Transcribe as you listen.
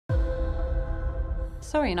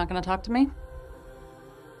So, are you not gonna talk to me?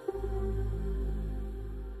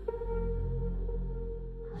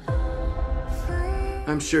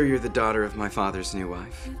 I'm sure you're the daughter of my father's new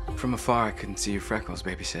wife. From afar, I couldn't see your freckles,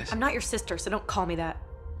 baby sis. I'm not your sister, so don't call me that.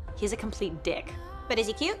 He's a complete dick. But is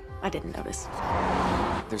he cute? I didn't notice.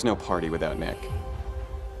 There's no party without Nick.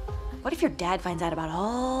 What if your dad finds out about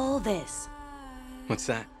all this? What's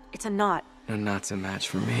that? It's a knot. No, not a match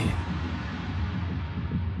for me.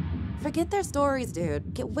 Forget their stories,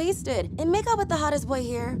 dude. Get wasted and make out with the hottest boy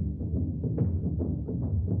here.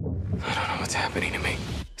 I don't know what's happening to me.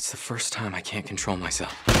 It's the first time I can't control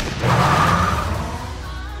myself. You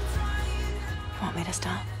want me to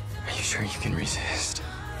stop? Are you sure you can resist?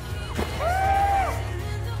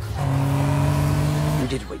 You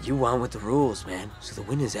did what you want with the rules, man, so the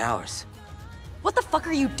win is ours. What the fuck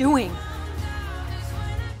are you doing?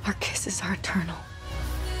 Our kisses are eternal.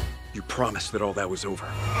 You promised that all that was over.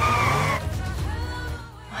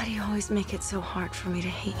 Why do you always make it so hard for me to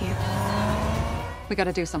hate you? We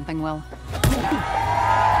gotta do something, Will.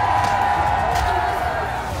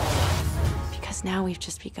 Because now we've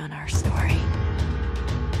just begun our story.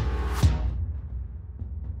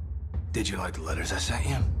 Did you like the letters I sent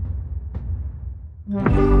you?